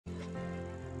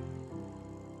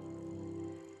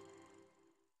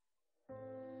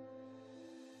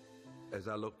As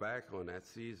I look back on that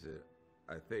season,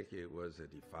 I think it was a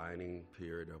defining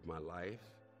period of my life.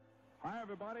 Hi,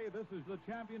 everybody. This is the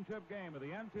championship game of the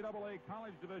NCAA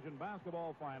College Division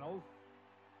Basketball Finals.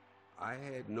 I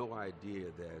had no idea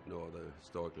that no other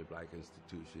historically black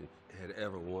institution had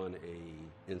ever won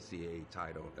a NCAA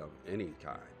title of any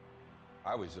kind.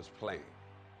 I was just playing.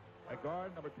 At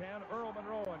guard, number 10, Earl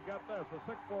Monroe, and get this,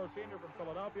 a 6'4" senior from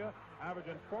Philadelphia,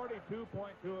 averaging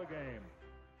 42.2 a game.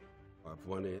 I've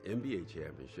won an NBA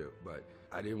championship, but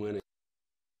I didn't win it.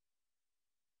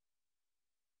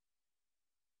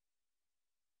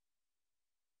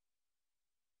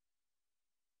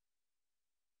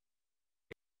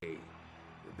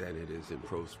 Than it is in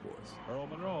pro sports. Earl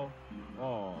Monroe,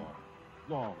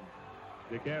 long.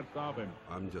 You can't stop him.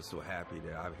 I'm just so happy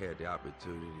that I've had the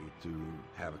opportunity to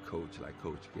have a coach like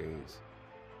Coach Gaines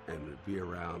and to be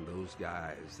around those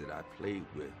guys that I played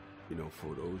with, you know,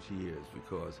 for those years,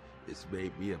 because it's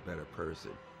made me a better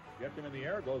person. Gets him in the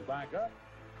air, goes back up.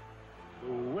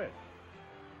 Switch.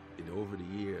 And over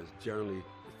the years, generally,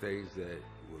 the things that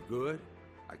were good,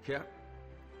 I kept,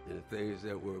 and the things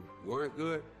that weren't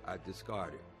good, I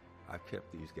discarded. I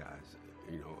kept these guys,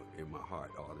 you know, in my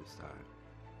heart all this time.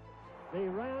 The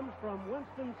Rams from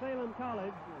Winston Salem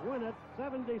College win it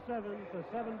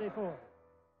 77-74.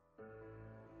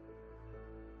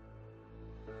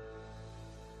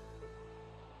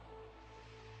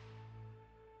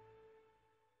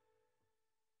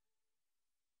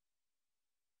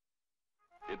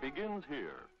 It begins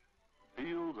here.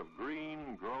 Fields of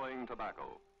green, growing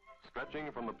tobacco,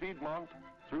 stretching from the Piedmont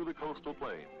through the coastal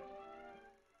plains.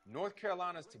 North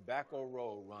Carolina's Tobacco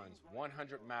Road runs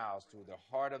 100 miles through the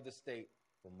heart of the state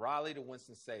from Raleigh to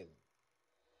Winston-Salem.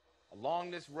 Along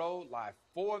this road lie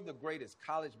 4 of the greatest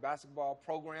college basketball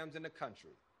programs in the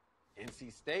country: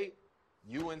 NC State,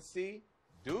 UNC,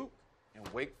 Duke, and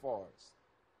Wake Forest.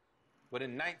 But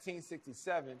in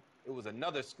 1967, it was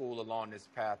another school along this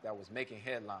path that was making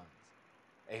headlines.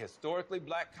 A historically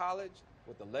black college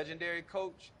with a legendary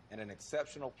coach and an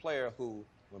exceptional player who,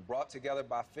 when brought together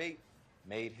by fate,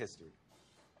 made history.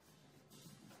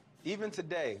 Even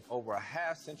today, over a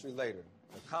half-century later,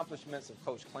 the accomplishments of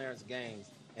Coach Clarence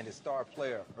Gaines and his star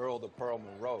player, Earl the Pearl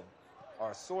Monroe, are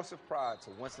a source of pride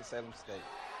to Winston-Salem State,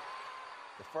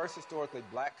 the first historically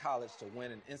black college to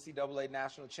win an NCAA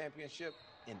national championship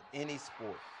in any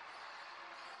sport.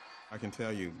 I can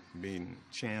tell you, being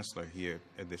chancellor here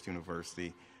at this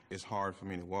university, it's hard for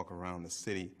me to walk around the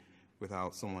city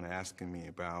without someone asking me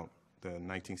about the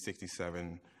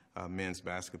 1967 men's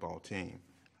basketball team.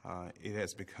 It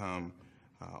has become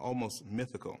almost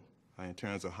mythical in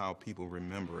terms of how people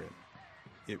remember it.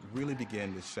 It really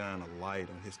began to shine a light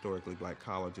on historically black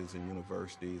colleges and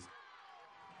universities.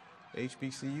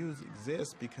 HBCUs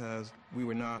exist because we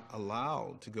were not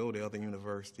allowed to go to other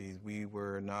universities. We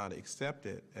were not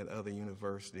accepted at other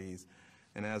universities.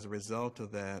 And as a result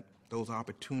of that, those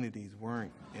opportunities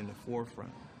weren't in the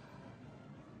forefront.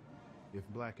 If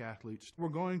black athletes were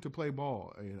going to play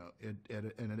ball, you know, in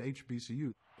an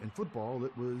HBCU, in football,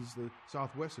 it was the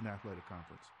Southwestern Athletic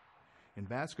Conference. In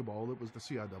basketball, it was the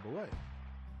CIAA.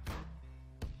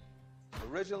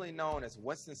 Originally known as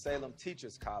Winston-Salem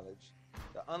Teachers College,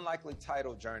 the unlikely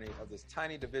title journey of this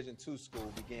tiny Division II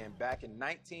school began back in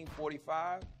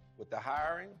 1945 with the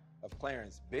hiring of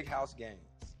Clarence Big House Gaines.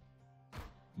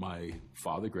 My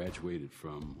father graduated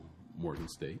from Morgan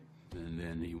State, and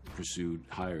then he pursued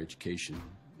higher education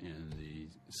in the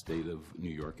state of New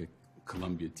York at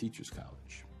Columbia Teachers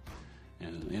College.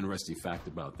 And an interesting fact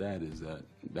about that is that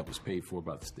that was paid for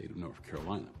by the state of North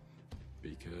Carolina,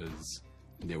 because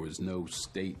there was no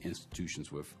state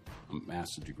institutions with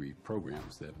master's degree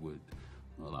programs that would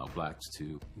allow blacks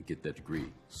to get that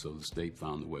degree. So the state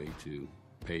found a way to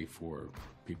pay for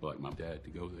people like my dad to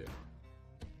go there.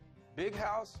 Big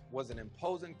House was an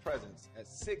imposing presence at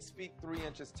 6 feet 3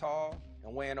 inches tall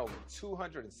and weighing over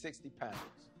 260 pounds.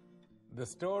 The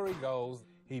story goes,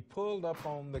 he pulled up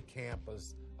on the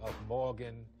campus of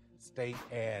Morgan State,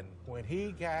 and when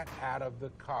he got out of the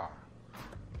car,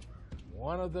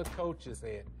 one of the coaches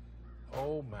said,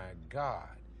 "Oh my God,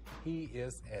 he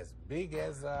is as big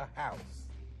as a house."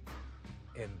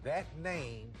 And that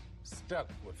name stuck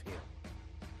with him.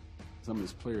 Some of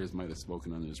his players might have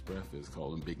spoken under his breath as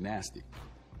called him Big Nasty.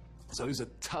 So he was a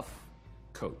tough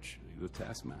coach. He was a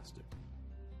taskmaster.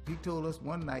 He told us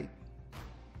one night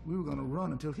we were going to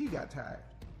run until he got tired.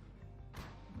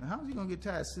 Now, how's he going to get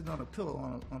tired sitting on a pillow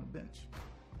on a bench?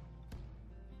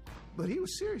 But he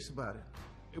was serious about it.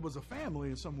 It was a family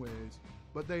in some ways,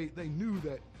 but they knew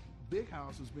that Big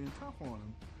House was being tough on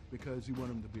him because he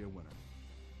wanted him to be a winner.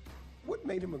 What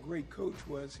made him a great coach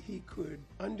was he could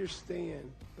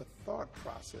understand the thought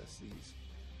processes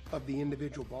of the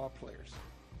individual ball players.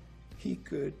 He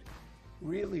could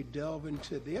really delve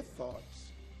into their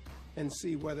thoughts and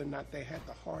see whether or not they had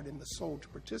the heart and the soul to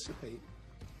participate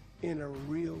in a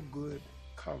real good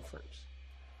conference.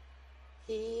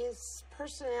 His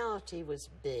personality was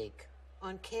big.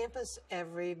 On campus,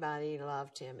 everybody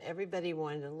loved him. Everybody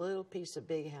wanted a little piece of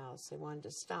Big House. They wanted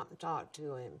to stop and talk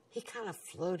to him. He kind of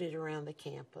floated around the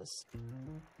campus.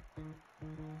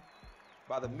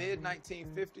 By the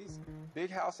mid-1950s,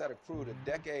 Big House had accrued a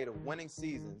decade of winning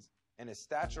seasons, and his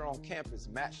stature on campus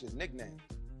matched his nickname.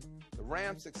 The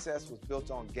Rams' success was built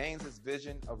on Gaines's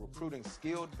vision of recruiting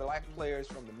skilled black players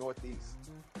from the Northeast.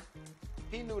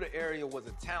 He knew the area was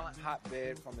a talent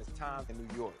hotbed from his time in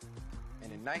New York.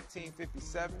 And in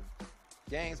 1957,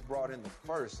 Gaines brought in the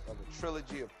first of a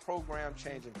trilogy of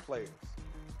program-changing players.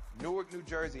 Newark, New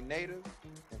Jersey native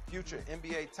and future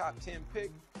NBA top 10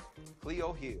 pick,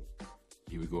 Cleo Hill.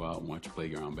 He would go out and watch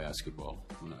playground basketball.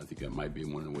 I think that might be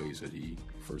one of the ways that he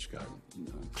first got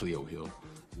Cleo Hill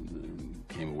and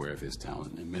became aware of his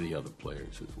talent, and many other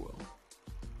players as well.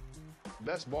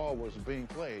 Best ball was being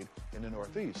played in the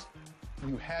Northeast.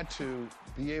 You had to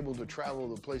be able to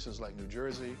travel to places like New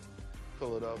Jersey,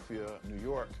 Philadelphia, New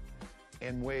York,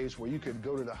 in ways where you could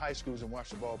go to the high schools and watch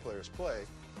the ball players play.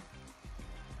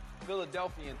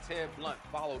 Philadelphian Ted Blunt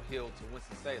followed Hill to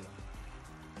Winston-Salem.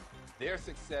 Their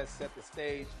success set the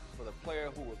stage for the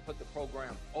player who would put the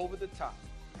program over the top,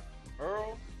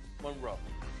 Earl Monroe.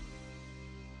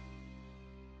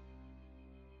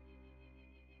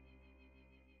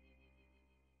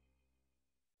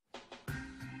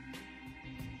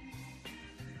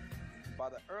 By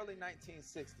the early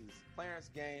 1960s, Clarence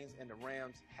Gaines and the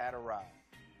Rams had arrived.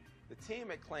 The team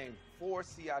had claimed 4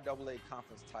 CIAA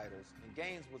conference titles, and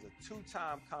Gaines was a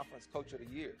 2-time conference coach of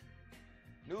the year.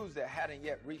 News that hadn't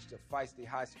yet reached a feisty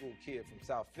high school kid from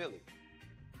South Philly,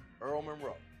 Earl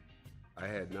Monroe. I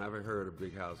had never heard of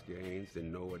Big House Gaines,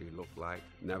 didn't know what he looked like.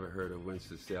 Never heard of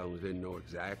Winston Salem, didn't know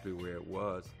exactly where it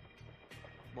was.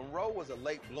 Monroe was a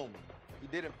late bloomer. He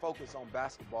didn't focus on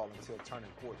basketball until turning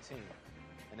 14.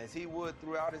 And as he would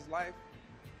throughout his life,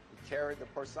 he carried the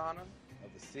persona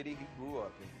of the city he grew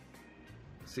up in.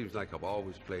 It seems like I've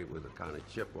always played with a kind of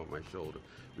chip on my shoulder,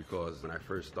 because when I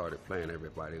first started playing,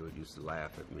 everybody used to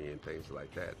laugh at me and things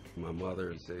like that. My mother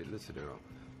would say, listen, Earl,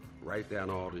 write down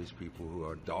all these people who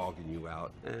are dogging you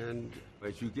out, and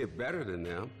as you get better than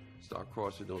them, start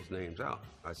crossing those names out.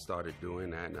 I started doing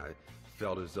that, and I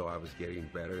felt as though I was getting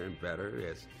better and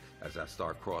better as I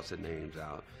start crossing names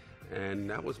out. And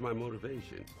that was my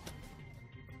motivation.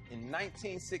 In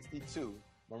 1962,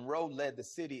 Monroe led the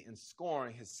city in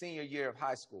scoring his senior year of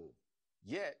high school.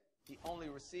 Yet, he only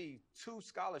received 2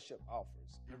 scholarship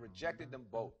offers and rejected them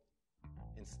both.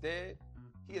 Instead,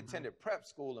 he attended prep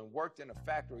school and worked in a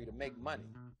factory to make money,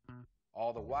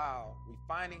 all the while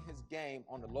refining his game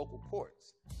on the local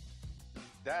courts.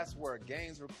 That's where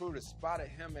Gaines recruiter spotted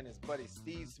him and his buddy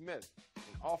Steve Smith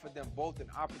and offered them both an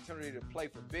opportunity to play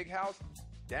for Big House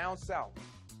down south.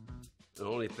 The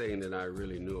only thing that I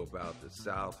really knew about the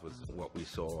South was what we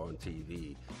saw on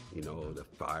TV, you know, the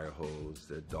fire hose,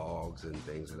 the dogs and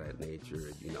things of that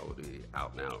nature, you know, the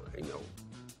out and out, you know,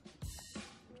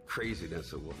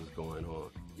 craziness of what was going on.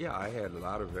 Yeah, I had a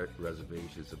lot of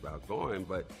reservations about going,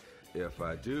 but if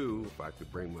I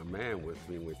could bring my man with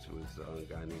me, which was a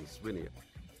guy named Spinney.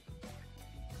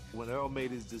 When Earl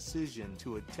made his decision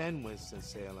to attend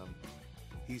Winston-Salem,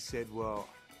 he said, well,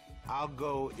 I'll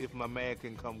go if my man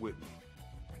can come with me.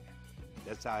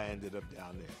 That's how I ended up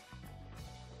down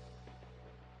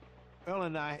there. Earl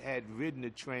and I had ridden the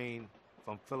train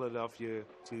from Philadelphia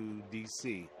to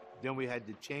D.C. Then we had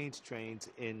to change trains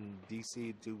in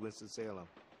D.C. to Winston-Salem.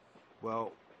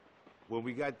 Well, when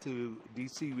we got to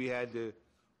D.C., we had to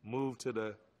move to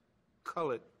the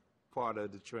colored part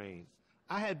of the train.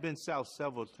 I had been south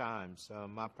several times.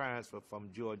 My parents were from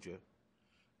Georgia.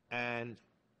 And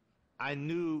I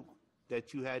knew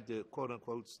that you had to,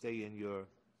 quote-unquote, stay in your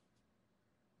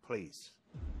place.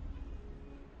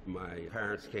 My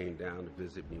parents came down to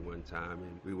visit me one time,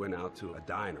 and we went out to a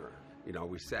diner. You know,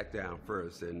 we sat down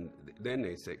first, and then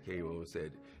they came over and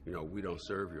said, you know, we don't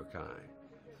serve your kind.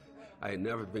 I had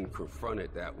never been confronted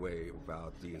that way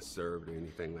about being served or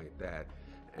anything like that,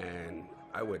 and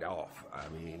I went off. I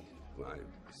mean, my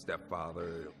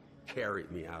stepfather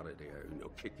carried me out of there, you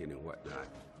know, kicking and whatnot.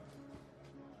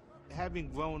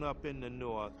 Having grown up in the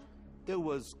North, there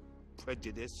was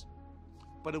prejudice,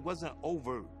 but it wasn't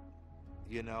overt,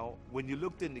 you know. When you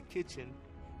looked in the kitchen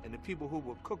and the people who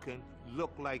were cooking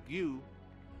looked like you,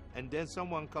 and then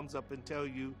someone comes up and tell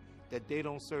you that they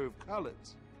don't serve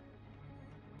coloreds.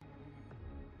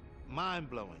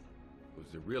 Mind-blowing. It was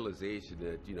the realization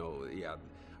that, yeah,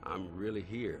 I'm really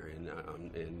here,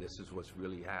 and this is what's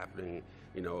really happening.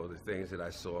 The things that I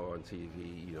saw on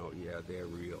TV, yeah, they're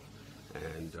real,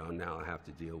 and now I have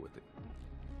to deal with it.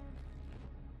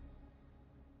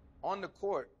 On the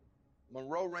court,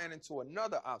 Monroe ran into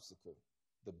another obstacle,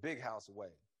 the big house way.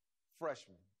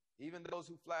 Freshmen, even those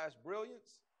who flashed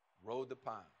brilliance, rode the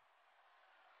pine.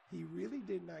 He really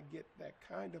did not get that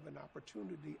kind of an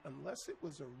opportunity unless it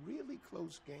was a really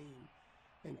close game.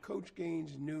 And Coach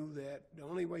Gaines knew that the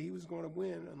only way he was going to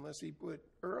win unless he put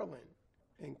Earl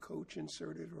in. And Coach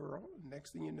inserted Earl.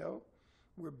 Next thing you know,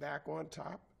 we're back on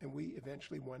top, and we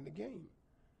eventually won the game.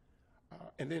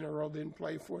 And then Earl didn't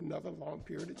play for another long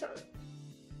period of time.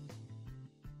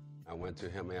 I went to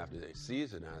him after the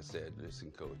season, and I said,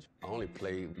 listen, Coach, I only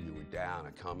play when you were down.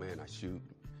 I come in, I shoot,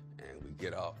 and we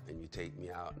get up, and you take me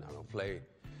out, and I don't play.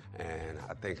 And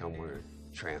I think I'm going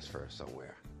to transfer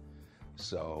somewhere.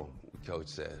 So Coach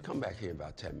said, come back here in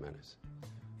about 10 minutes.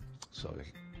 So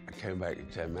I came back in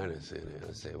 10 minutes, and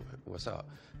I said, what's up?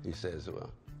 He says,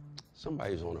 well,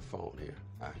 somebody's on the phone here.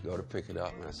 I go to pick it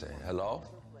up, and I say, hello?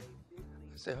 I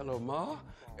said, hello, Ma?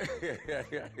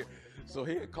 So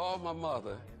he had called my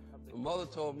mother. My mother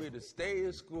told me to stay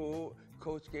in school.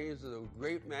 Coach Gaines is a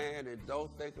great man, and don't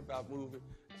think about moving.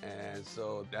 And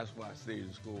so that's why I stayed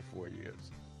in school 4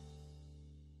 years.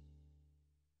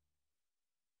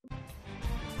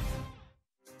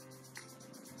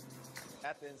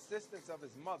 At the insistence of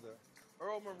his mother,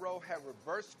 Earl Monroe had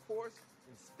reversed course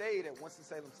and stayed at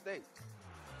Winston-Salem State.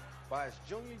 By his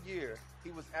junior year,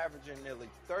 he was averaging nearly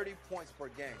 30 points per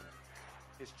game.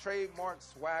 His trademark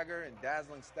swagger and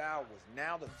dazzling style was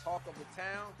now the talk of the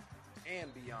town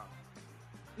and beyond.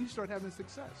 He started having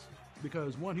success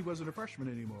because, one, he wasn't a freshman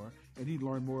anymore, and he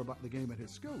learned more about the game at his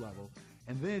skill level,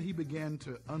 and then he began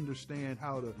to understand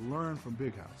how to learn from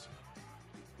Big House.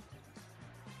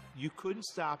 You couldn't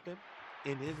stop him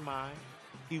in his mind.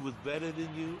 He was better than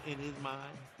you in his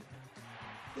mind.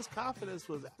 His confidence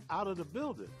was out of the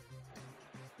building.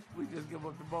 We just give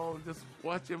up the ball and just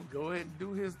watch him go ahead and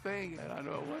do his thing. And I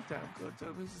know at one time, Coach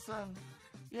told me, he said, son,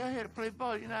 you're out here to play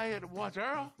ball. You're not here to watch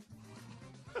Earl.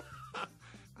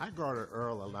 I guarded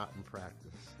Earl a lot in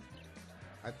practice.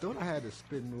 I thought I had to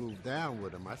spin move down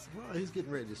with him. I said, well, he's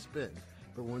getting ready to spin.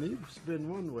 But when he spin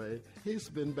one way, he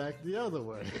spin back the other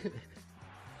way.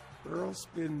 Earl's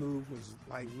spin move was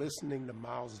like listening to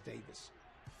Miles Davis.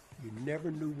 You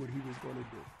never knew what he was going to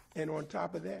do. And on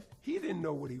top of that, he didn't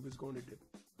know what he was going to do.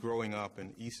 Growing up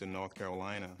in eastern North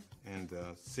Carolina in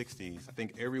the 60s, I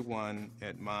think everyone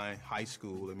at my high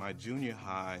school, at my junior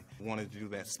high, wanted to do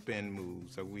that spin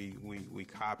move, so we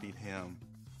copied him.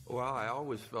 Well, I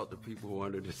always felt that people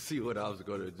wanted to see what I was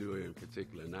going to do in a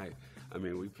particular night. I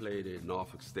mean, we played at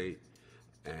Norfolk State,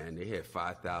 and they had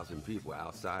 5,000 people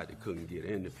outside that couldn't get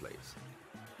in the place.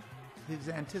 His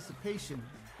anticipation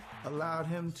allowed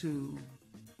him to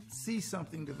see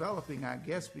something developing, I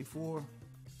guess, before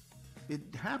it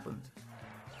happened.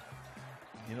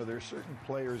 You know, there are certain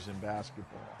players in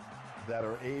basketball that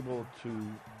are able to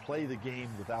play the game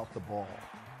without the ball.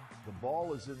 The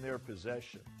ball is in their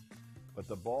possession, but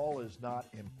the ball is not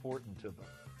important to them.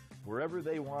 Wherever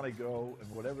they want to go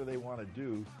and whatever they want to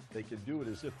do, they can do it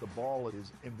as if the ball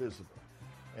is invisible.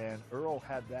 And Earl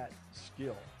had that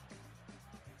skill.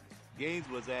 Gaines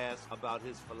was asked about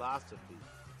his philosophy.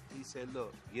 He said,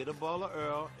 look, get a ball of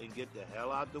Earl and get the hell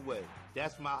out the way.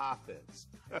 That's my offense.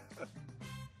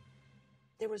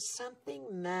 There was something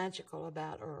magical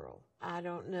about Earl. I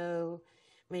don't know.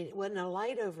 I mean, it wasn't a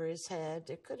light over his head.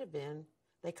 It could have been.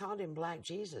 They called him Black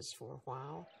Jesus for a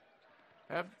while.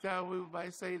 Half the time we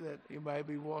might say that he might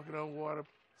be walking on water.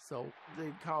 So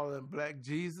they call him Black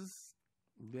Jesus.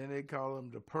 Then they call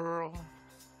him the Pearl.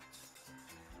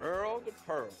 Earl the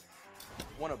Pearl.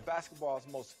 One of basketball's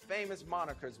most famous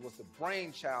monikers was the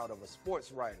brainchild of a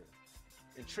sports writer.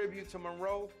 In tribute to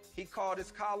Monroe, he called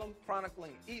his column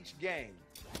chronicling each game,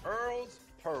 Earl's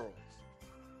Pearls.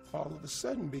 All of a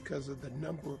sudden, because of the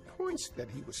number of points that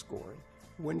he was scoring,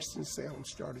 Winston-Salem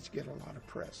started to get a lot of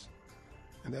press.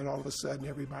 And then all of a sudden,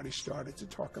 everybody started to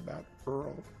talk about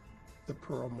Earl, the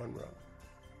Pearl Monroe.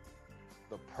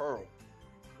 The Pearl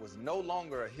was no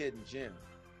longer a hidden gem.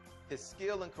 His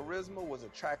skill and charisma was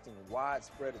attracting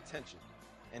widespread attention,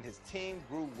 and his team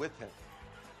grew with him.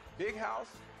 Big House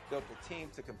built a team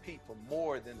to compete for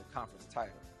more than the conference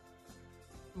title.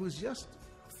 It was just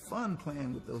fun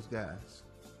playing with those guys.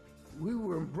 We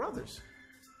were brothers.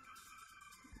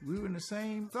 We were in the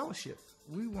same fellowship.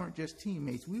 We weren't just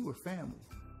teammates, we were family.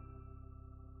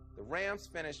 The Rams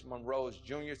finished Monroe's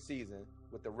junior season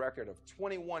with a record of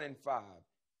 21-5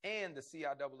 and the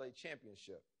CIAA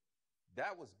championship.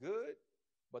 That was good,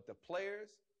 but the players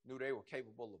knew they were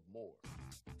capable of more.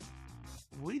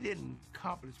 We didn't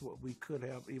accomplish what we could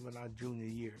have even our junior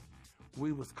year.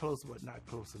 We was close, but not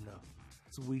close enough.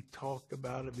 So we talked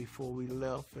about it before we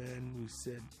left, and we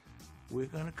said, we're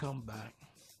gonna come back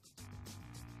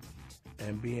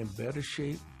and be in better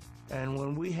shape. And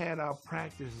when we had our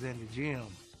practices in the gym,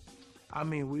 I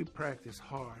mean, we practiced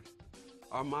hard.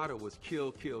 Our motto was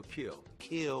kill, kill, kill.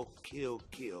 Kill, kill,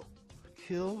 kill.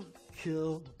 Kill,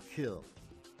 kill, kill.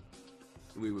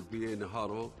 We would be in the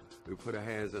huddle. We put our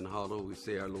hands in the huddle. We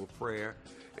say our little prayer.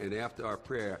 And after our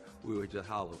prayer, we would just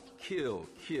holler, kill,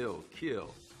 kill,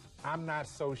 kill. I'm not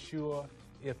so sure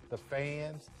if the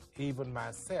fans, even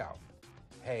myself,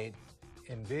 had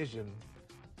envisioned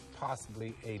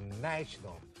possibly a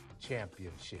national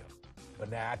championship. But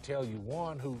now I tell you,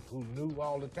 one who knew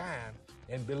all the time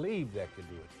and believed that could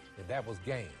do it, and that was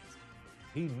Gaines.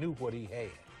 He knew what he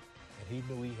had, and he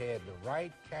knew he had the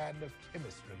right kind of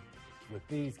chemistry with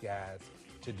these guys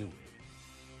to do it.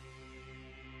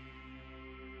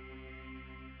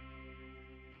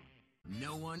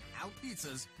 No one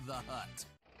out-pizzas the Hut.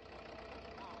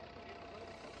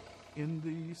 In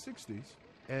the 60s,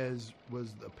 as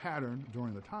was the pattern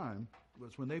during the time,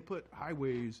 was when they put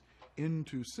highways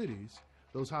into cities,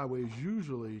 those highways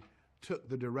usually took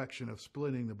the direction of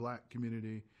splitting the black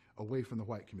community away from the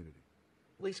white community.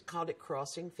 We called it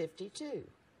Crossing 52.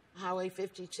 Highway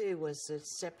 52 was the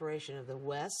separation of the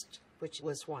west, which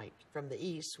was white, from the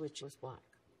east, which was black.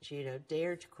 You know,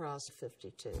 dare to cross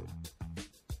 52.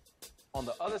 On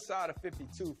the other side of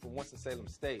 52 from Winston-Salem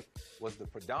State was the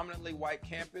predominantly white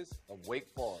campus of Wake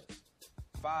Forest.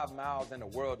 5 miles and a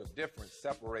world of difference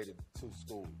separated the two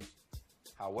schools.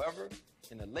 However,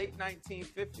 in the late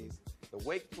 1950s, the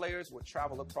Wake players would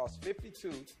travel across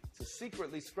 52 to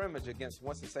secretly scrimmage against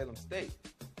Winston-Salem State,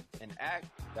 an act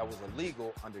that was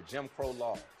illegal under Jim Crow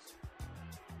laws.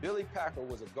 Billy Packer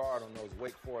was a guard on those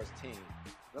Wake Forest teams.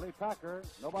 Billy Packer,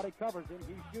 nobody covers him.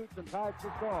 He shoots and ties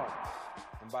the score.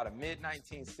 And by the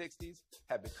mid-1960s,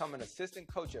 had become an assistant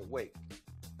coach at Wake.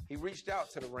 He reached out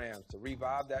to the Rams to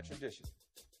revive that tradition.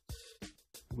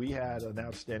 We had an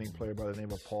outstanding player by the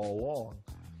name of Paul Long,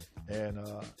 and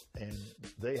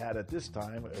they had at this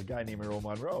time a guy named Earl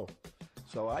Monroe.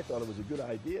 So I thought it was a good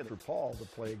idea for Paul to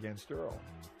play against Earl.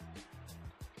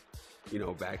 You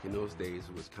know, back in those days,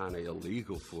 it was kind of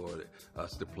illegal for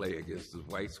us to play against the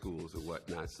white schools or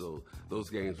whatnot. So those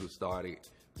games were starting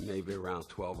maybe around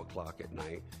 12 o'clock at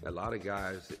night. A lot of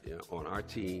guys on our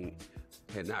team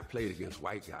had not played against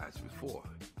white guys before.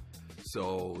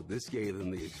 So this gave them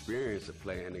the experience of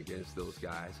playing against those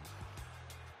guys.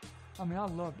 I mean, I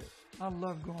loved it. I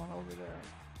loved going over there.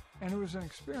 And it was an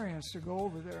experience to go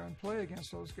over there and play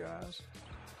against those guys.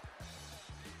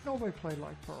 Nobody played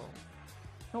like Pearl.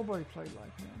 Nobody played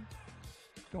like him.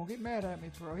 Don't get mad at me,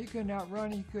 Pearl. He couldn't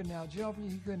outrun you, he couldn't outjump you,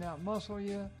 he couldn't outmuscle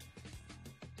you.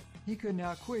 He couldn't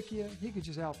outquick you, he could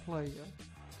just outplay you.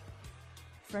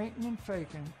 Feinting and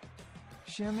faking,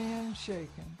 shimmying and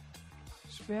shaking,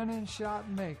 spinning, shot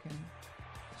and making,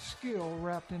 skill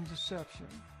wrapped in deception.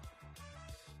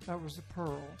 That was the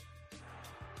Pearl.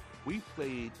 We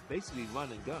played basically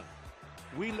run and gun.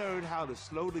 We learned how to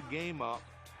slow the game up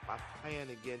by playing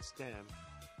against them,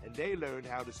 and they learned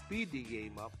how to speed the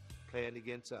game up playing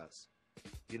against us.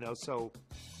 You know, so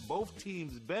both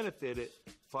teams benefited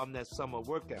from that summer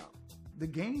workout. The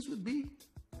games would be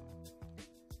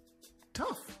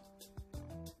tough.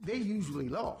 They usually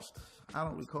lost. I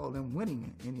don't recall them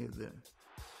winning any of them.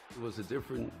 It was a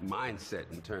different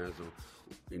mindset in terms of,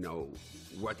 you know,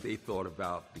 what they thought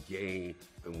about the game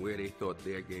and where they thought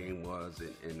their game was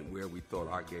and where we thought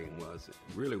our game was. It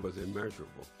really was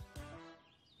immeasurable.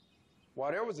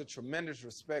 While there was a tremendous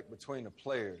respect between the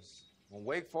players, when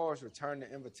Wake Forest returned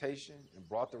the invitation and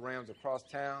brought the Rams across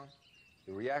town,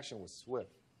 the reaction was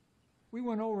swift. We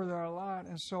went over there a lot,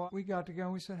 and so we got together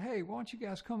and we said, hey, why don't you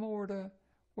guys come over to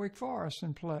Wake Forest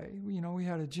and play? You know, we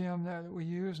had a gym there that we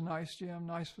used, nice gym,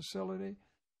 nice facility.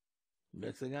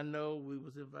 Next thing I know, we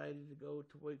was invited to go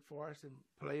to Wake Forest and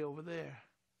play over there.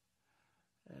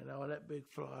 And on that big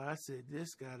floor, I said,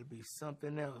 this got to be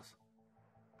something else.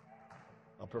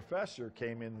 A professor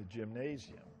came in the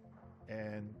gymnasium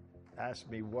and asked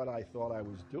me what I thought I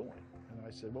was doing. And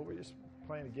I said, well, we're just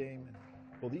playing a game. And,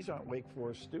 well, these aren't Wake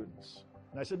Forest students.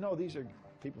 And I said, no, these are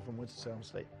people from Winston-Salem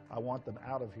State. I want them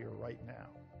out of here right now.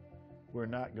 We're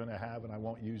not going to have, and I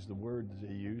won't use the word that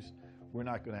they used, we're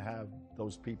not going to have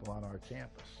those people on our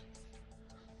campus.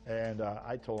 And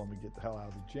I told them to get the hell out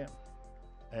of the gym.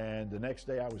 And the next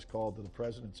day I was called to the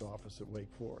president's office at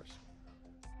Wake Forest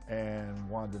and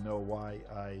wanted to know why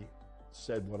I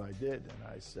said what I did. And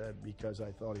I said, because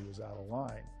I thought he was out of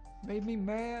line. Made me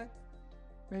mad,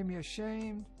 made me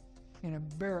ashamed, and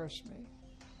embarrassed me.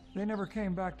 They never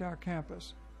came back to our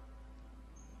campus.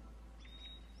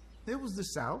 It was the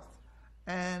South,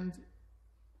 and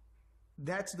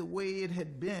that's the way it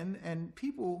had been, and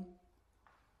people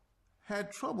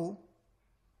had trouble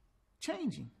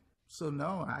changing. So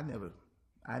no, I never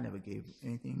gave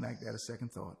anything like that a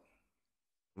second thought.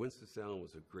 Winston-Salem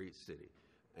was a great city.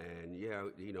 And yeah,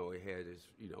 it had its,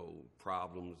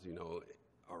 problems,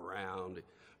 around,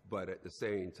 but at the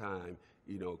same time,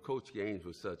 Coach Gaines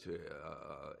was such an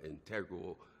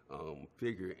integral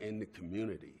figure in the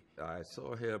community. I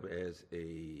saw him as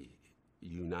a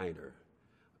uniter,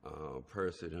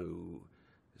 person who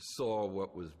saw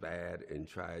what was bad and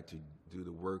tried to do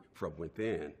the work from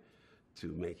within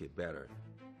to make it better.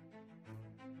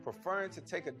 Preferring to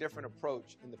take a different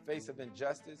approach in the face of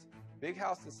injustice, Big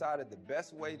House decided the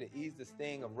best way to ease the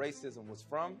sting of racism was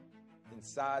from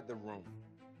inside the room.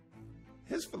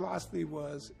 His philosophy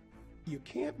was, you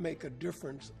can't make a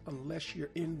difference unless you're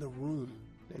in the room.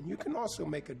 And you can also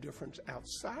make a difference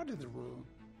outside of the room.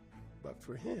 But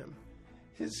for him,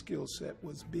 his skill set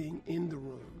was being in the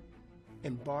room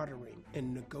and bartering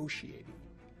and negotiating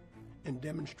and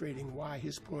demonstrating why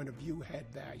his point of view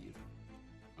had value.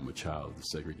 I'm a child of the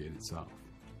segregated South.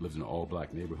 Lived in an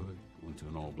all-black neighborhood, went to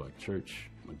an all-black church.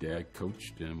 My dad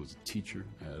coached and was a teacher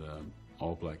at an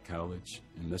all-black college,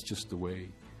 and that's just the way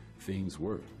things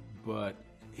were. But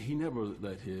he never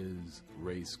let his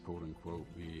race, quote-unquote,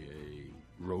 be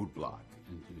a roadblock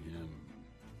into him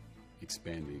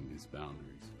expanding his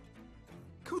boundaries.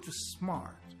 Coach was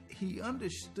smart. He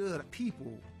understood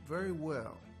people very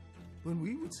well. When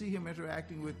we would see him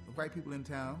interacting with white people in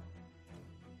town,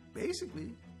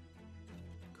 basically,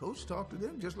 Coach talked to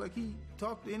them just like he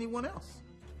talked to anyone else.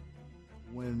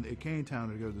 When it came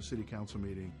time to go to the city council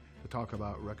meeting to talk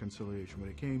about reconciliation, when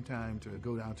it came time to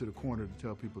go down to the corner to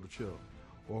tell people to chill,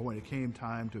 or when it came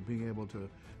time to being able to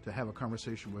have a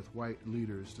conversation with white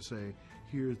leaders to say,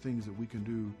 here are things that we can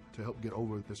do to help get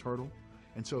over this hurdle.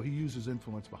 And so he uses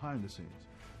influence behind the scenes.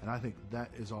 And I think that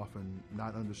is often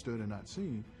not understood and not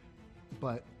seen,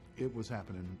 but it was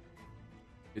happening.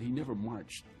 He never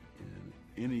marched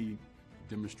in any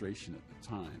demonstration at the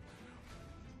time.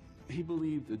 He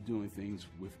believed in doing things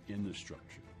within the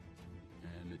structure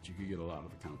and that you could get a lot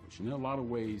of accomplished. And there are a lot of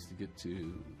ways to get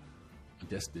to a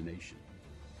destination.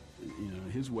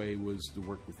 His way was to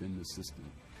work within the system.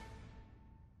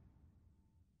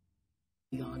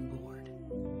 On board.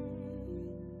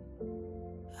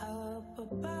 Up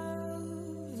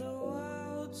above the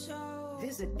world so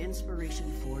visit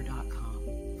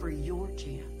inspiration4.com for your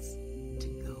chance to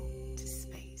go to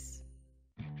space.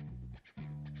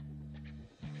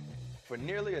 For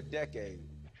nearly a decade,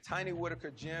 Tiny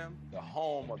Whitaker Gym, the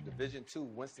home of Division II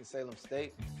Winston-Salem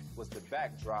State, was the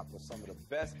backdrop of some of the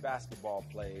best basketball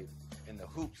played in the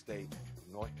hoop state of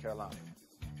North Carolina.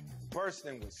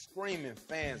 Bursting with screaming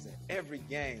fans in every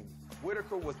game,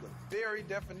 Whitaker was the very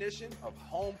definition of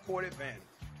home court advantage.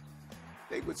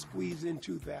 They would squeeze in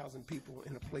 2,000 people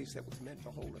in a place that was meant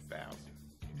to hold 1,000.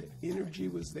 The energy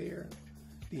was there,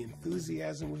 the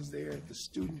enthusiasm was there, the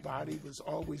student body was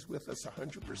always with us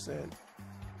 100%.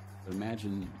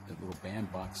 Imagine that little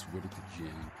bandbox Whitaker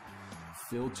Gym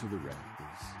filled to the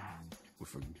rafters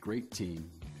with a great team,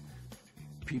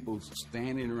 people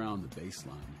standing around the baseline.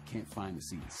 You can't find a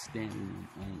seat, standing room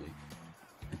only,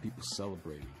 and people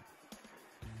celebrating.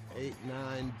 8,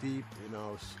 9 deep,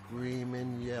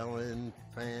 screaming, yelling,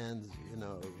 fans,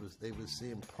 they were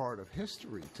seeing part of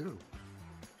history too.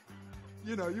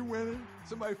 You winning,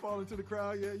 somebody fall into the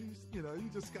crowd, you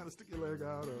just kind of stick your leg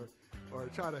out or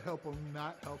try to help them,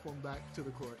 not help them back to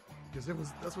the court. Because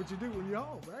that's what you do when you're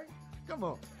home, right? Come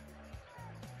on.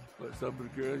 But some of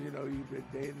the girls, you've been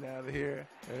dating out of here,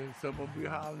 and some of them be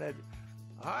hollering at you.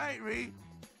 All right, Reed,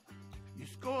 you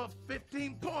score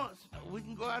 15 points. We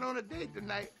can go out on a date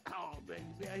tonight. Oh, man,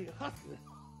 you be out here hustling.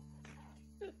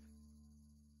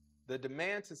 The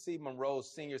demand to see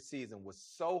Monroe's senior season was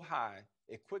so high,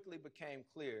 it quickly became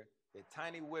clear that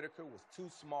Tiny Whitaker was too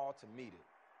small to meet it.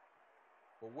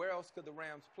 But where else could the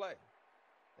Rams play?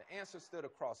 The answer stood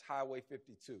across Highway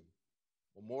 52,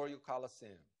 Memorial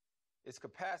Coliseum. Its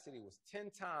capacity was 10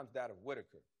 times that of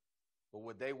Whitaker. But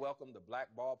would they welcome the black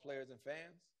ball players and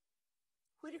fans?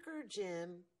 Whitaker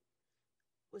Gym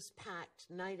was packed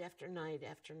night after night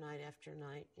after night after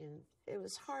night, and it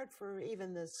was hard for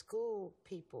even the school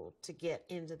people to get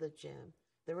into the gym.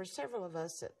 There were several of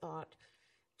us that thought,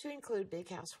 to include Big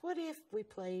House, what if we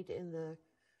played in the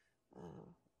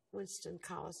Winston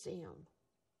Coliseum.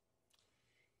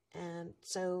 And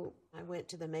so I went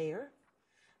to the mayor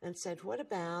and said, what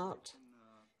about,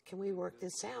 can we work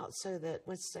this out so that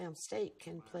Winston-Salem State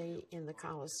can play in the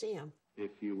Coliseum?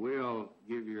 If you will,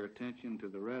 give your attention to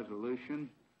the resolution,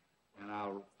 and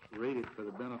I'll read it for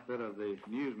the benefit of the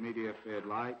news media if they'd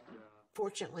like.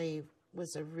 Fortunately,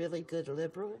 was a really good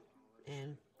liberal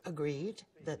and agreed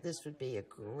that this would be a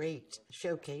great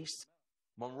showcase.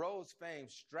 Monroe's fame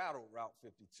straddled Route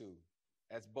 52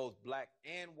 as both black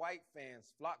and white fans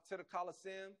flocked to the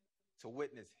Coliseum to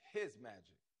witness his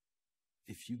magic.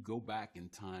 If you go back in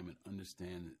time and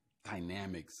understand the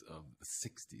dynamics of the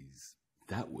 60s,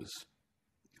 that was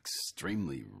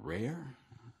extremely rare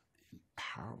and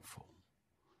powerful,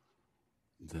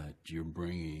 that you're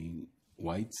bringing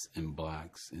whites and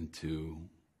blacks into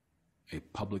a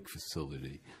public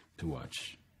facility to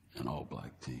watch an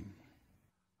all-black team.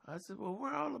 I said, well,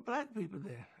 where are all the black people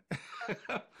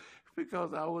there?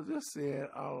 Because I was just seeing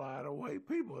a lot of white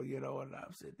people, you know, and I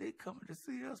said, they coming to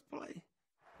see us play.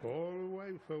 All the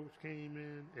white folks came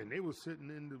in, and they were sitting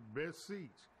in the best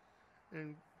seats.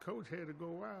 And Coach had to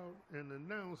go out and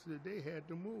announce that they had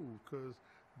to move because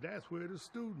that's where the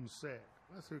students sat.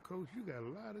 I said, Coach, you got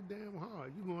a lot of damn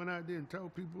heart. You going out there and tell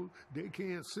people they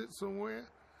can't sit somewhere?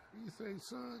 He say,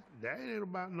 son, that ain't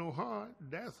about no heart.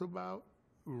 That's about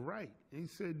right. He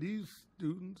said, these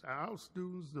students, our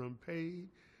students done paid.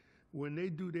 When they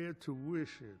do their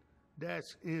tuition,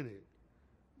 that's in it.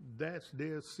 That's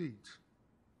their seats.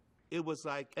 It was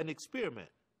like an experiment.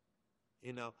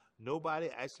 You know, nobody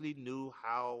actually knew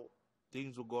how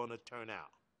things were going to turn out.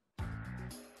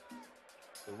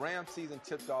 The Rams season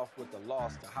tipped off with a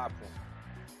loss to High Point,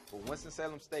 but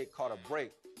Winston-Salem State caught a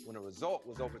break when the result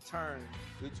was overturned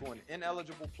due to an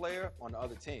ineligible player on the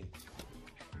other team.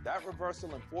 That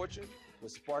reversal in fortune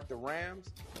would spark the Rams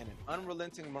and an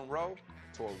unrelenting Monroe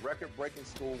to a record-breaking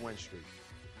school win streak.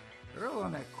 Earl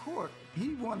on that court,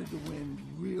 he wanted to win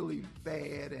really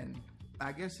bad, and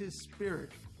I guess his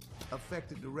spirit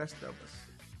affected the rest of us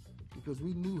because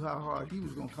we knew how hard he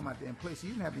was going to come out there and play, so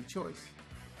he didn't have any choice.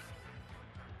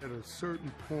 At a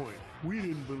certain point, we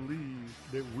didn't believe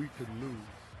that we could lose,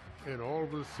 and all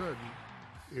of a sudden,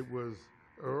 it was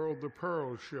Earl the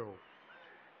Pearl show.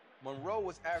 Monroe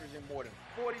was averaging more than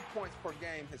 40 points per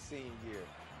game his senior year.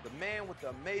 The man with the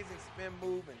amazing spin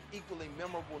move and equally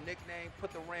memorable nickname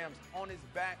put the Rams on his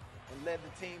back and led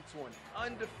the team to an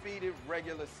undefeated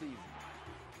regular season.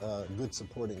 Good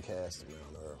supporting cast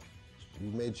around Earl. We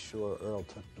made sure Earl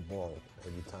took the ball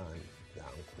every time down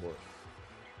court.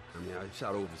 I mean, I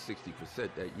shot over 60%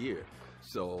 that year.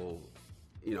 So,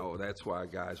 you know, that's why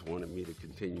guys wanted me to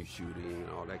continue shooting and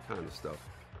all that kind of stuff.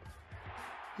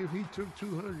 If he took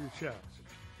 200 shots,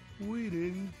 we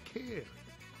didn't care,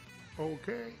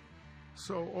 okay?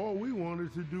 So all we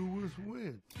wanted to do was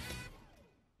win.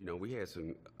 You know, we had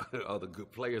some other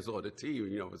good players on the team,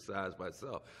 you know, besides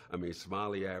myself. I mean,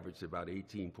 Smiley averaged about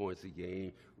 18 points a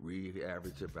game. Reed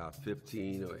averaged about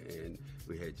 15, and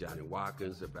we had Johnny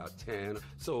Watkins about 10.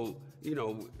 So, you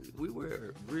know, we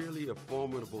were really a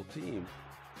formidable team.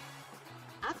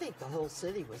 I think the whole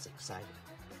city was excited.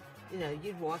 You know,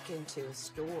 you'd walk into a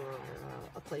store or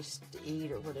a place to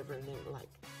eat or whatever, and they were like,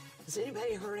 has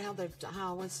anybody heard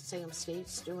how Winston-Salem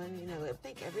State's doing? You know, I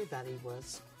think everybody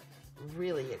was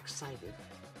really excited.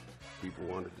 People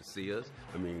wanted to see us.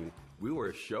 I mean, we were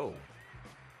a show.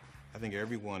 I think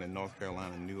everyone in North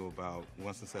Carolina knew about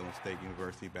Winston-Salem State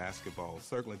University basketball.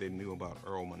 Certainly they knew about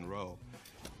Earl Monroe,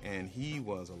 and he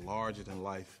was a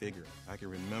larger-than-life figure. I can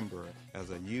remember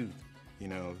as a youth, you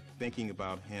know, thinking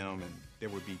about him, and there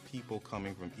would be people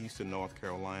coming from eastern North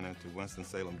Carolina to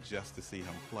Winston-Salem just to see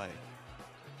him play.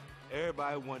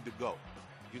 Everybody wanted to go.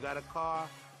 You got a car?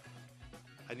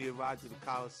 I need a ride to the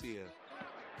Coliseum.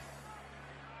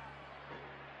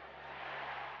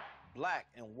 Black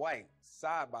and white,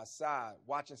 side by side,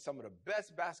 watching some of the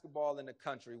best basketball in the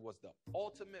country was the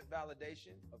ultimate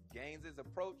validation of Gaines's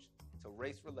approach to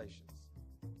race relations.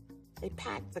 They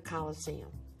packed the Coliseum.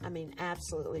 I mean,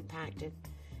 absolutely packed it,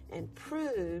 and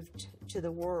proved to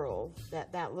the world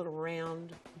that that little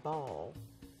round ball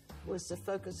was the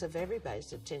focus of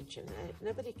everybody's attention.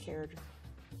 Nobody cared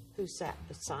who sat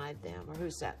beside them or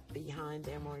who sat behind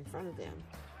them or in front of them.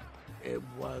 It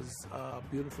was a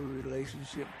beautiful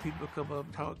relationship. People come up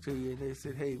and talk to you, and they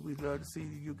said, hey, we'd love to see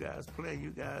you guys play.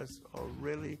 You guys are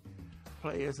really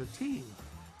play as a team.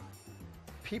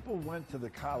 People went to the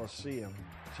Coliseum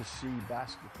to see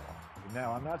basketball.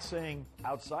 Now, I'm not saying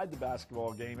outside the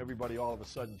basketball game, everybody all of a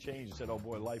sudden changed and said, oh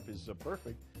boy, life is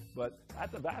perfect. But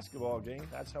at the basketball game,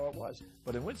 that's how it was.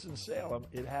 But in Winston-Salem,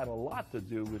 it had a lot to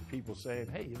do with people saying,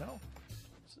 hey, you know,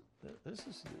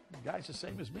 the guy's the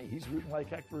same as me. He's rooting like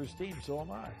heck for his team, so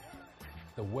am I.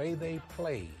 The way they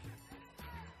played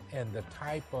and the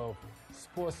type of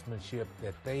sportsmanship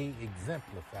that they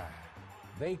exemplified,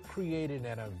 they created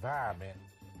an environment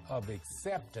of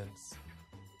acceptance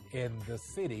in the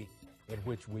city in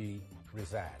which we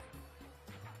resided.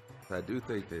 I do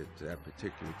think that that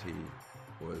particular team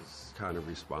was kind of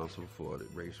responsible for the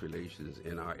race relations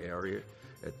in our area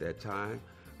at that time.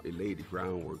 It laid the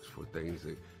groundwork for things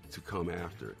to come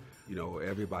after. You know,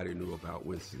 everybody knew about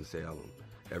Winston Salem.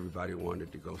 Everybody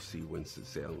wanted to go see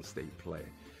Winston-Salem State play.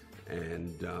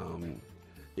 And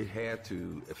it had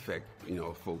to affect, you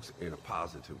know, folks in a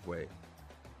positive way.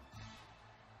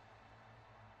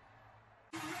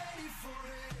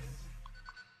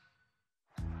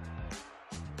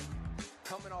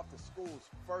 Coming off the school's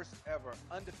first ever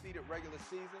undefeated regular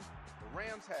season, the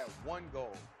Rams had one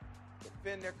goal: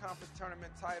 defend their conference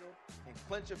tournament title and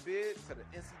clinch a bid to the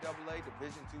NCAA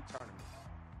Division II tournament.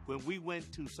 When we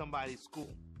went to somebody's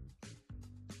school,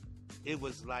 it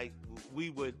was like we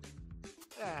would,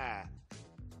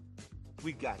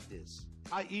 we got this.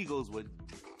 Our egos were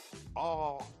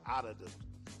all out of the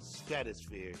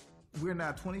stratosphere. We're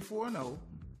now 24-0.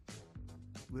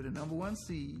 We're the #1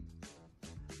 seed.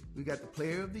 We got the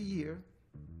player of the year.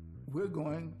 We're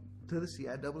going to the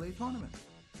CIAA tournament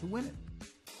to win it.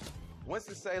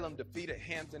 Winston-Salem defeated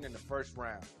Hampton in the first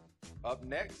round. Up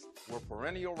next were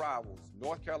perennial rivals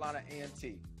North Carolina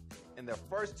A&T. In their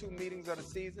first two meetings of the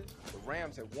season, the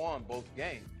Rams had won both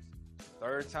games.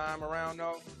 Third time around,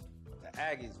 though, the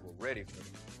Aggies were ready for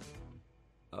it.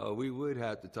 We would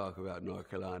have to talk about North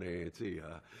Carolina A&T,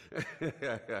 huh?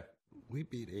 We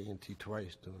beat A&T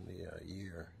twice during the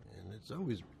year, and it's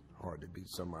always hard to beat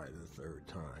somebody the third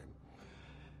time.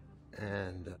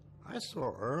 And I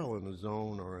saw Earl in a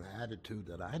zone or an attitude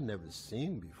that I had never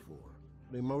seen before.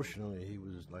 Emotionally, he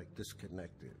was like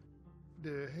disconnected.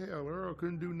 The hell, Earl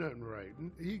couldn't do nothing right.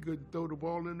 He couldn't throw the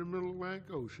ball in the middle of the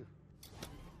Atlantic Ocean.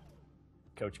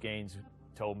 Coach Gaines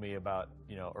told me about,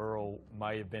 you know, Earl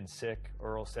might have been sick.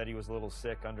 Earl said he was a little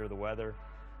sick, under the weather.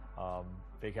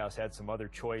 Big House had some other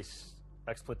choice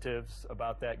expletives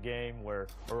about that game where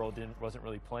Earl wasn't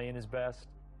really playing his best.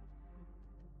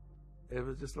 It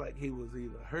was just like he was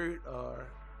either hurt or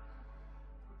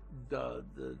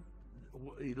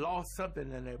he lost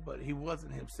something in there, but he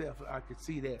wasn't himself. I could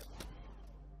see that.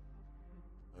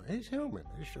 He's human.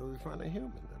 It shows he's finally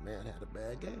human. The man had a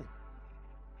bad game.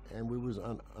 And we was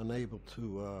unable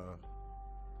to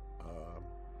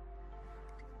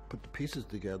put the pieces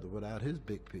together without his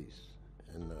big piece.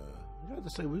 And you have to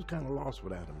say we was kind of lost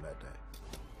without him that day.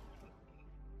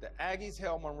 The Aggies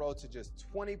held Monroe to just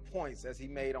 20 points as he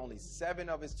made only 7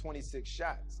 of his 26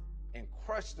 shots and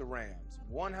crushed the Rams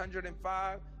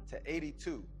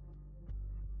 105-82.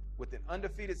 With an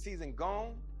undefeated season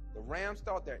gone, the Rams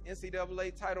thought their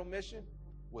NCAA title mission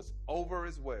was over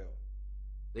as well.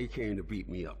 They came to beat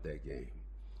me up that game,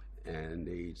 and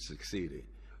they succeeded.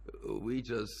 We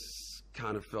just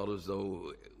kind of felt as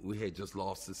though we had just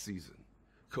lost the season.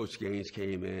 Coach Gaines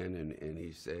came in and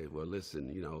he said, well,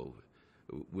 listen, you know,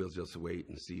 we'll just wait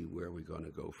and see where we're going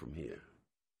to go from here.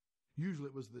 Usually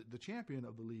it was the champion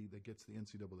of the league that gets the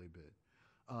NCAA bid.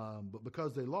 But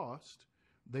because they lost,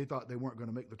 they thought they weren't going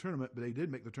to make the tournament, but they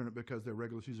did make the tournament because their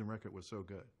regular season record was so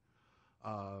good.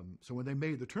 So when they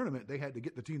made the tournament, they had to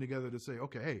get the team together to say,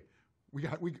 okay, hey, we're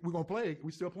going to play.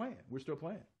 We're still playing.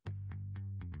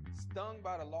 Stung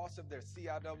by the loss of their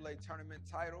CIAA tournament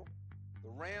title, the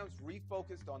Rams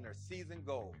refocused on their season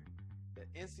goal, the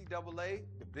NCAA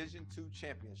Division II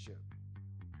championship.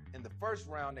 In the first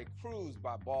round, they cruised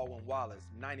by Baldwin-Wallace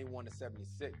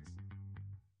 91-76.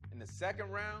 In the second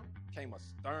round came a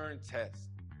stern test.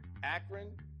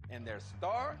 Akron and their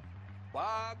star,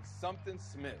 Bob Something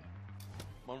Smith.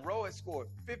 Monroe had scored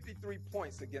 53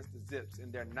 points against the Zips in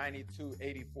their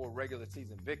 92-84 regular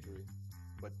season victory,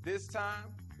 but this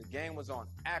time the game was on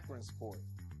Akron's court,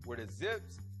 where the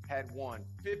Zips had won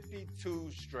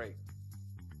 52 straight.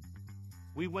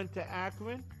 We went to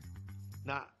Akron.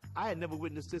 Now, I had never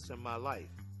witnessed this in my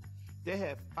life. They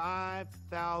had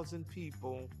 5,000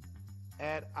 people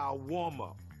at our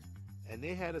warm-up, and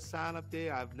they had a sign up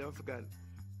there I've never forgotten.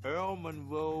 Earl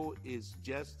Monroe is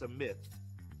just a myth.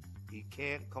 He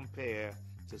can't compare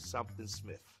to Something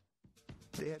Smith.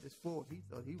 They had this forward. He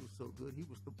thought he was so good. He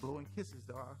was blowing kisses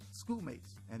to our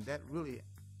schoolmates, and that really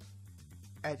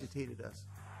agitated us.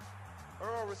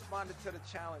 Earl responded to the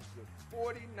challenge with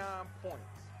 49 points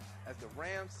as the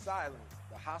Rams silenced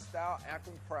the hostile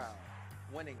Akron crowd,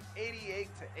 winning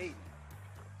 88-80.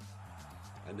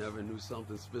 I never knew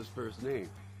Something Smith's first name.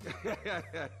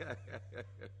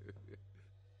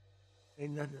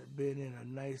 Ain't nothing being in a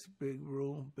nice big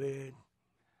room, bed.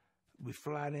 We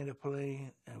flying in a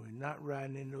plane, and we're not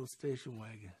riding in those station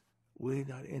wagons. We're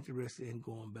not interested in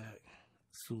going back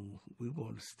soon. We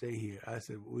want to stay here. I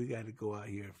said, we got to go out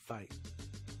here and fight.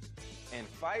 And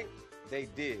fight, they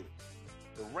did.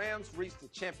 The Rams reached the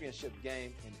championship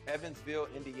game in Evansville,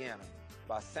 Indiana,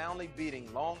 by soundly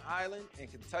beating Long Island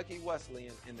and Kentucky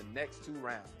Wesleyan in the next 2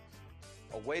 rounds.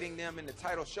 Awaiting them in the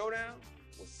title showdown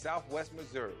was Southwest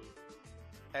Missouri.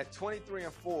 At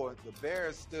 23-4, the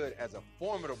Bears stood as a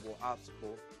formidable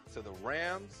obstacle to the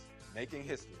Rams making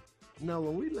history. Now,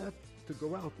 when we left to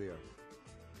go out there,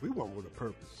 we went with a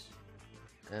purpose.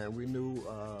 And we knew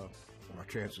our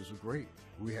chances were great.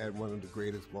 We had one of the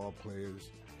greatest ball players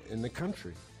in the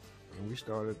country. And we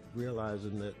started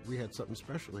realizing that we had something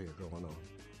special here going on.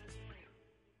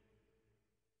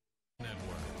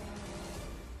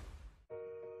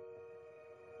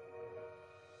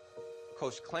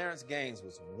 Coach Clarence Gaines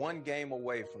was 1 game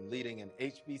away from leading an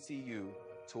HBCU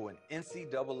to an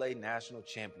NCAA national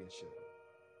championship.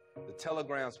 The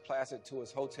telegrams plastered to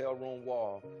his hotel room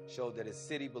wall showed that his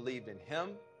city believed in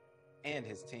him and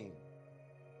his team.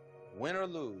 Win or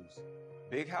lose,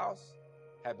 Big House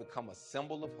had become a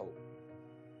symbol of hope.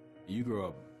 You grow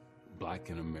up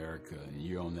black in America and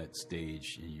you're on that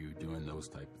stage and you're doing those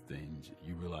type of things,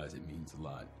 you realize it means a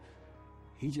lot.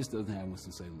 He just doesn't have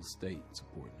Winston-Salem State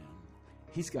supporting him.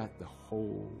 He's got the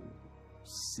whole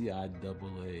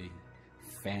CIAA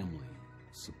family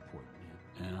supporting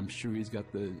him. And I'm sure he's got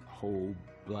the whole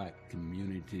black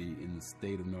community in the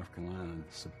state of North Carolina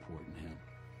supporting him.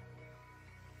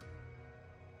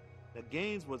 Now,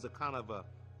 Gaines was a kind of a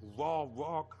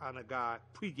raw kind of guy,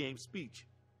 pregame speech.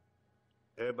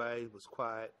 Everybody was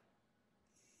quiet.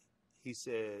 He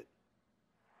said,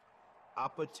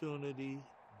 opportunity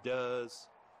does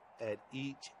at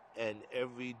each and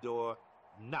every door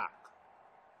knock,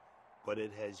 but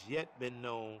it has yet been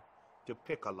known to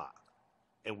pick a lock,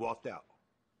 and walked out.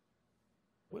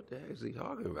 What the heck is he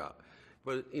talking about?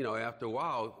 But, you know, after a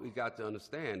while, we got to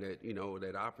understand that, you know,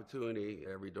 that opportunity,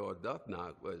 every door doth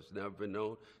knock, was never been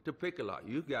known to pick a lock.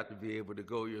 You've got to be able to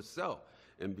go yourself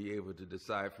and be able to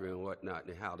decipher and whatnot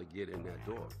and how to get in that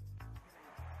door.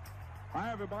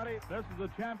 Hi, everybody. This is the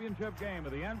championship game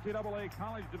of the NCAA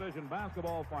College Division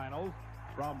Basketball Finals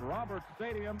from Roberts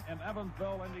Stadium in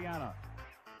Evansville, Indiana.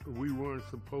 We weren't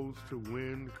supposed to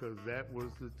win because that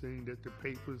was the thing that the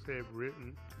papers had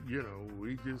written. You know,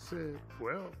 we just said,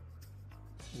 well,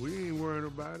 we ain't worried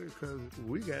about it because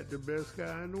we got the best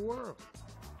guy in the world.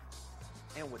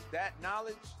 And with that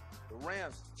knowledge, the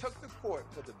Rams took the court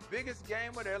for the biggest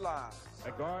game of their lives.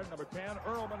 At guard, number 10,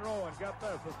 Earl Monroe, and get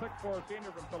this, a 6'4"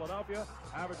 senior from Philadelphia,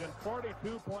 averaging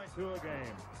 42.2 a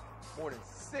game. More than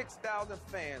 6,000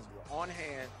 fans were on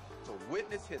hand to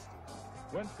witness history.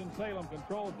 Winston Salem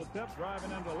controls the tip,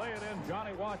 driving in to lay it in.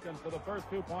 Johnny Watkins for the first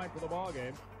 2 points of the ball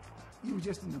game. You were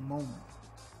just in the moment.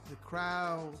 The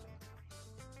crowd,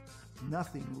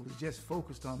 nothing. It was just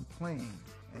focused on playing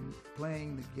and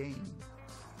playing the game.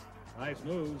 Nice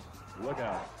moves. Look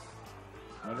out.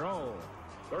 Monroe,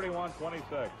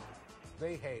 31-26.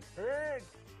 They had heard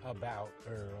about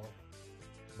Earl,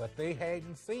 but they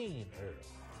hadn't seen Earl.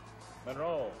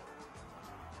 Monroe.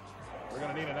 We're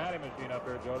going to need an adding machine up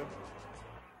here, Jody.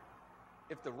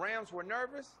 If the Rams were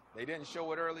nervous, they didn't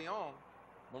show it early on.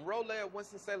 Monroe led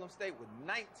Winston-Salem State with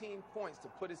 19 points to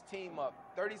put his team up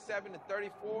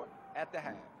 37-34 at the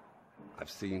half. I've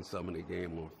seen some of the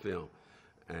game on film,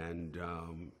 and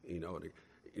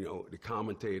the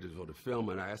commentators or the film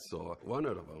that I saw, one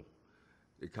of them,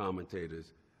 the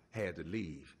commentators had to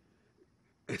leave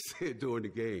and said during the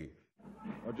game.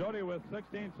 Well, Jody, with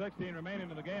 16-16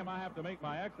 remaining in the game, I have to make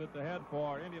my exit to head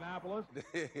for Indianapolis.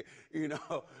 You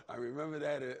know, I remember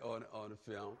that on the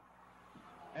film.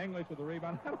 English with the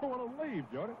rebound. I don't want to leave,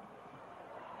 Jody.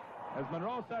 As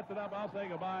Monroe sets it up, I'll say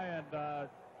goodbye, and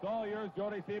it's all yours,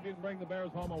 Jody. See if you can bring the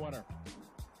Bears home a winner.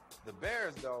 The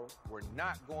Bears, though, were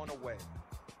not going away.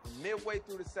 Midway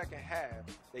through the second half,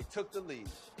 they took the lead.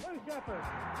 Where's Jeffers?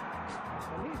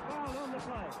 And he's fouled on the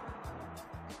play.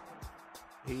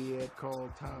 He had called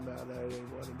timeout out there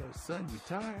and wanted to know, son, you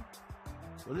tired?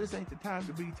 Well, this ain't the time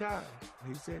to be tired.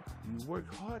 He said, you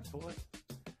work hard for it.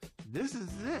 This is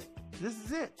it. This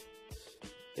is it.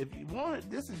 If you want it,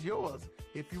 this is yours.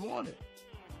 If you want it.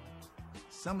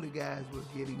 Some of the guys were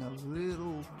getting a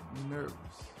little nervous,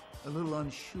 a little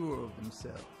unsure of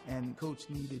themselves. And Coach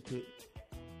needed to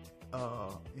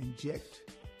inject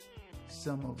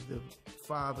some of the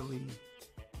fatherly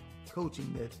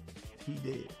coaching that he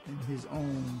did in his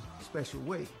own special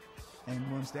way.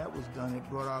 And once that was done, it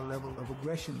brought our level of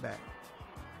aggression back.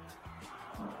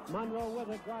 Monroe with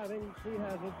it, driving. He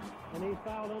has it, and he's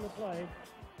fouled on the play.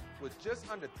 With just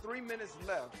under 3 minutes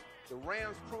left, the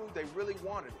Rams proved they really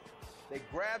wanted it. They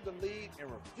grabbed the lead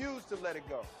and refused to let it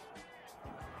go.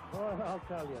 Boy, I'll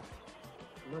tell you,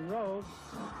 Monroe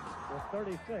was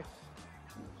 36,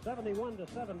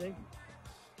 71-70.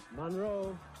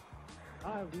 Monroe,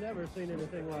 I've never seen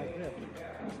anything like this.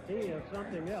 He is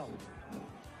something else.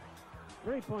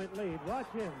 3-point lead. Watch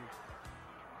him.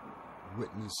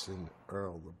 Witnessing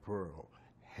Earl the Pearl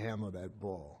hammer that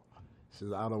ball. He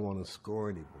says, I don't want to score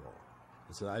any ball.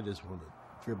 He said, I just want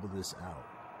to dribble this out.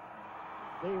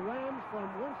 The Rams from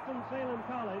Winston-Salem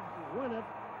College win it.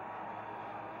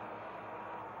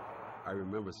 I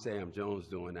remember Sam Jones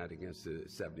doing that against the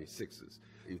 76ers.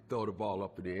 You throw the ball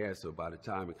up in the air, so by the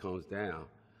time it comes down,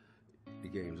 the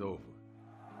game's over.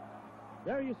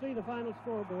 There you see the final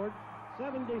scoreboard,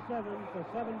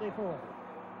 77-74.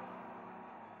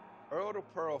 Earl the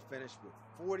Pearl finished with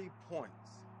 40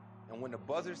 points, and when the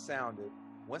buzzer sounded,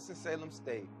 Winston-Salem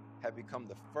State had become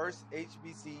the first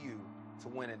HBCU to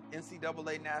win an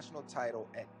NCAA national title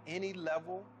at any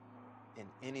level in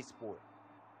any sport.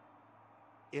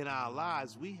 In our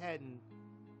lives, we hadn't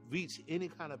reached any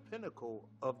kind of pinnacle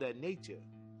of that nature.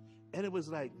 And it was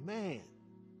like, man,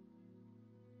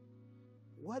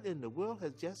 what in the world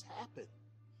has just happened?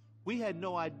 We had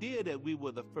no idea that we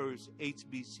were the first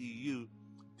HBCU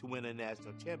to win a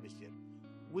national championship.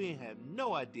 We had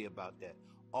no idea about that.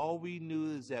 All we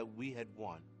knew is that we had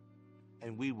won,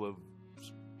 and we were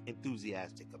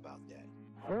enthusiastic about that.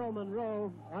 Earl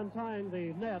Monroe untying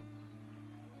the net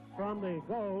from the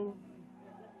goal.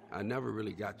 I never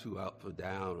really got too up or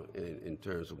down in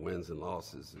terms of wins and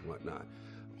losses and whatnot,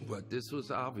 but this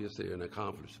was obviously an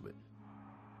accomplishment.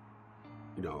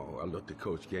 You know, I looked at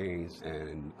Coach Gaines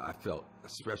and I felt a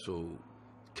special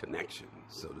connection,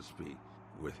 so to speak,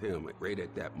 with him right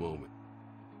at that moment.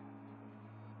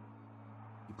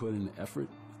 You put in the effort,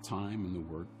 the time, and the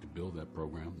work to build that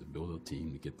program, to build a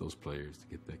team, to get those players, to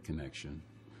get that connection,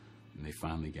 and they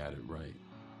finally got it right.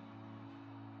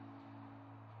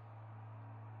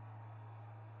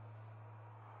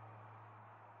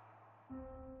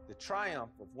 The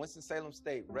triumph of Winston-Salem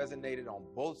State resonated on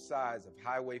both sides of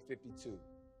Highway 52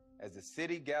 as the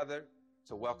city gathered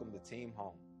to welcome the team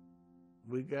home.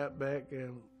 We got back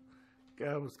and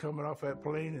guy was coming off that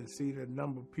plane and see the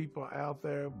number of people out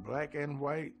there, black and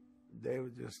white. They were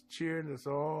just cheering us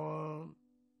on.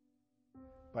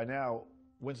 By now,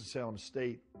 Winston-Salem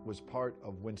State was part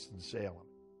of Winston-Salem.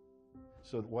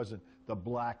 So it wasn't the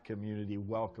black community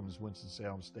welcomes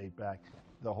Winston-Salem State back.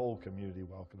 The whole community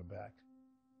welcomed them back.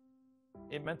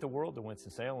 It meant the world to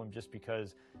Winston-Salem just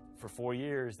because for 4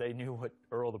 years they knew what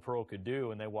Earl the Pearl could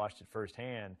do and they watched it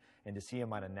firsthand. And to see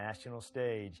him on a national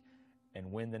stage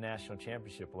and win the national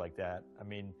championship like that, I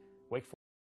mean, Wake Forest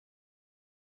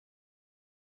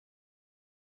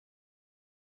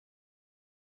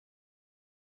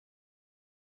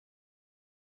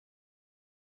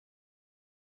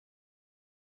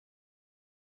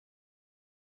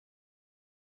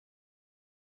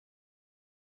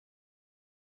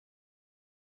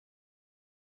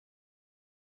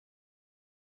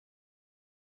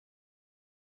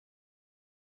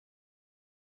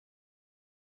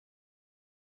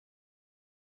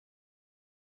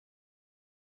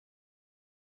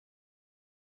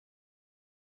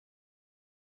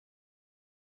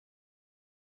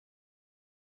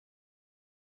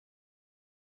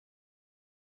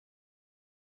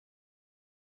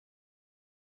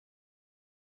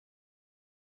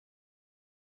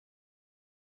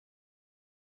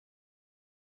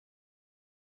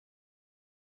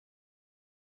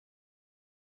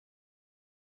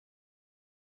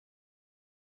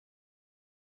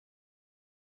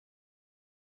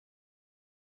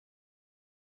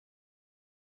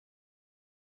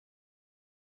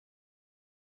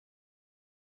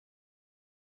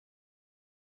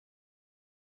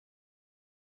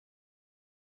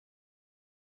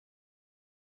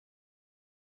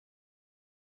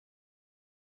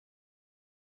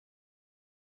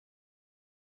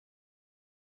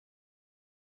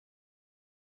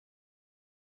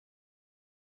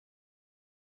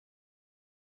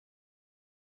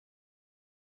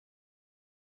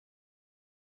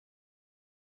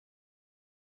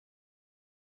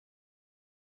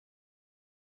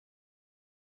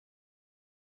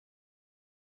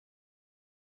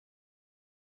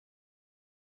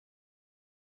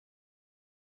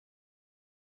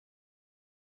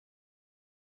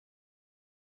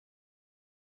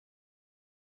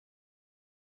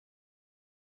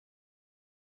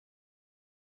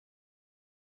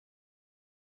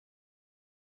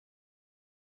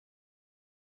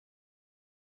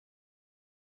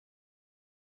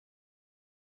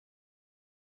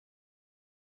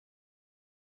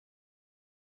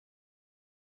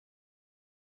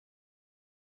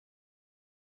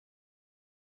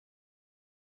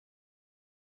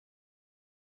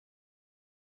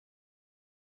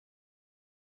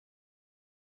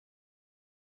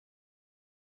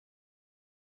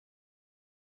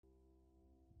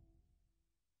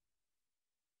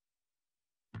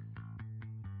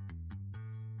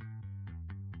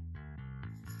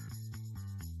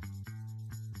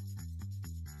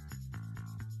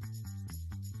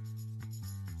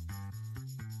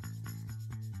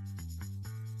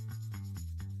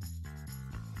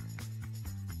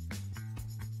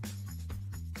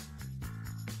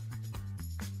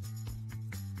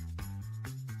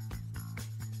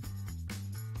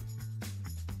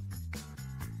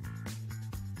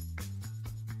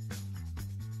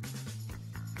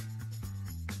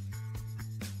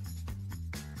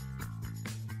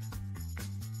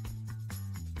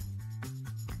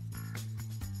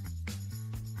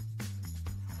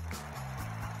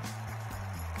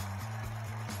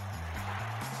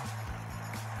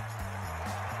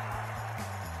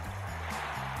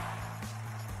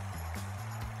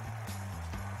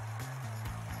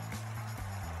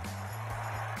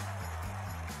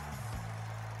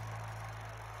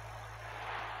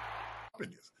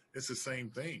happiness. It's the same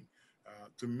thing.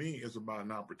 To me, it's about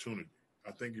an opportunity.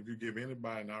 I think if you give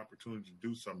anybody an opportunity to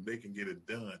do something, they can get it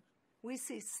done. We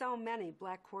see so many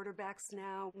black quarterbacks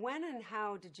now. When and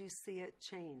how did you see it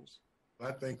change?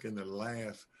 I think in the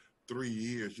last 3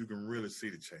 years, you can really see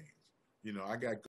the change. You know, I got